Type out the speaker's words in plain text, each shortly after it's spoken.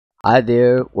Hi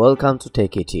there, welcome to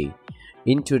Tech IT.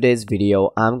 In today's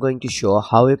video, I'm going to show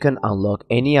how you can unlock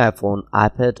any iPhone,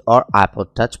 iPad or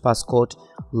iPod touch passcode,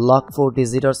 lock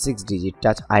 4-digit or 6-digit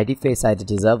touch ID face ID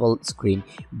disable screen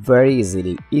very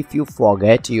easily if you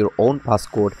forget your own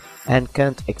passcode and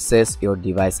can't access your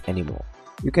device anymore.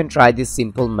 You can try this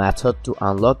simple method to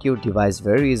unlock your device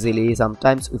very easily.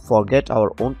 Sometimes we forget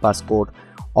our own passcode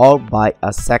or buy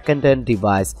a second-hand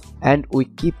device and we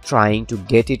keep trying to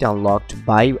get it unlocked.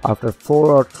 By after 4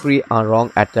 or 3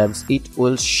 wrong attempts, it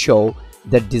will show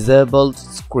the disabled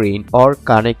screen or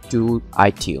connect to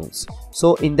iTunes.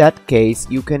 So in that case,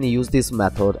 you can use this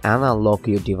method and unlock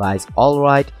your device.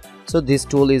 Alright, so this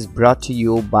tool is brought to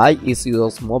you by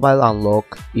iSUS Mobile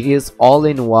Unlock. It is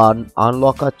all-in-one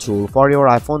unlocker tool for your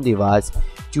iPhone device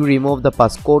to remove the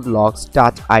passcode locks,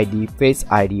 touch ID, face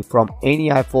ID from any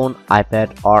iPhone,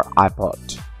 iPad or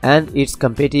iPod. And it's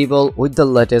compatible with the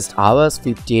latest iOS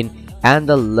 15 and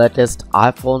the latest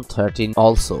iPhone 13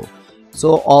 also.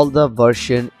 So all the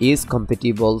version is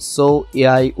compatible. So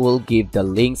I will give the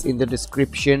links in the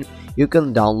description. You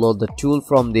can download the tool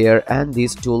from there, and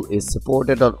this tool is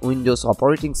supported on Windows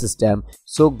operating system.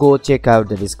 So go check out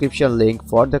the description link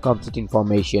for the complete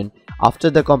information. After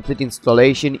the complete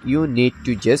installation, you need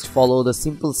to just follow the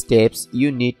simple steps.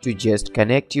 You need to just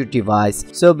connect your device.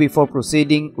 So before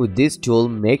proceeding with this tool,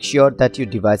 make sure that your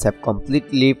device have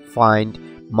completely find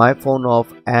my phone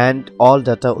off and all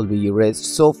data will be erased.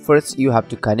 So first you have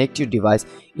to connect your device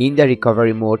in the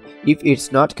recovery mode. If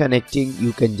it's not connecting,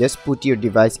 you can just put your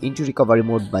device into recovery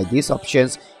mode by these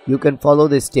options. You can follow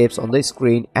the steps on the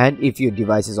screen, and if your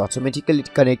device is automatically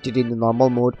connected in the normal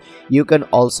mode, you can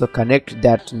also connect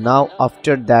that. Now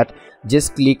after that,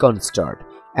 just click on start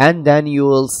and then you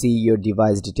will see your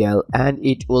device detail and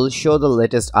it will show the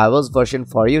latest iOS version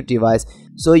for your device.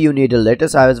 So you need a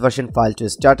latest iOS version file to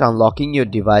start unlocking your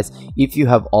device. If you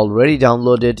have already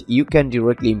downloaded, you can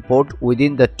directly import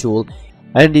within the tool,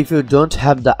 and if you don't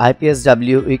have the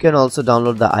IPSW, you can also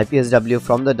download the IPSW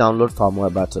from the download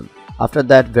firmware button. After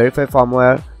that, verify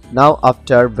firmware. Now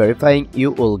after verifying,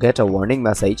 you will get a warning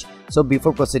message. So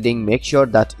before proceeding, make sure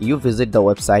that you visit the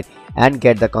website and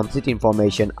get the complete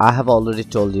information I have already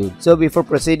told you. So before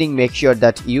proceeding, make sure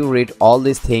that you read all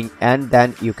these things and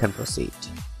then you can proceed.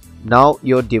 Now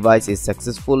your device is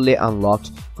successfully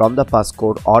unlocked from the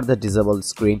passcode or the disabled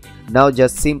screen. Now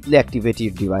just simply activate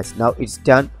your device. Now it's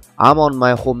done. I'm on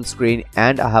my home screen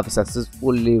and I have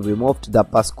successfully removed the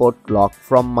passcode lock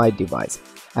from my device,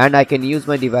 and I can use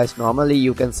my device normally.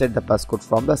 You can set the passcode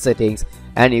from the settings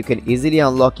and you can easily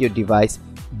unlock your device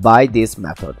by this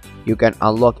method. You can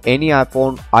unlock any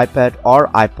iPhone, iPad or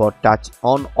iPod touch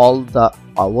on all the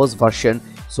iOS version.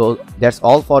 So that's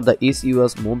all for the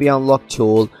iSUS Mobile Unlock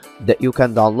tool. That you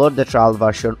can download the trial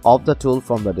version of the tool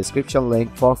from the description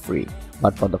link for free.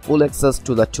 But for the full access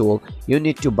to the tool, you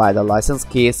need to buy the license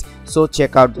case. So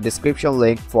check out the description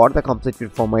link for the complete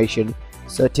information.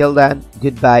 So till then,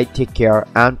 goodbye, take care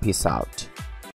and peace out.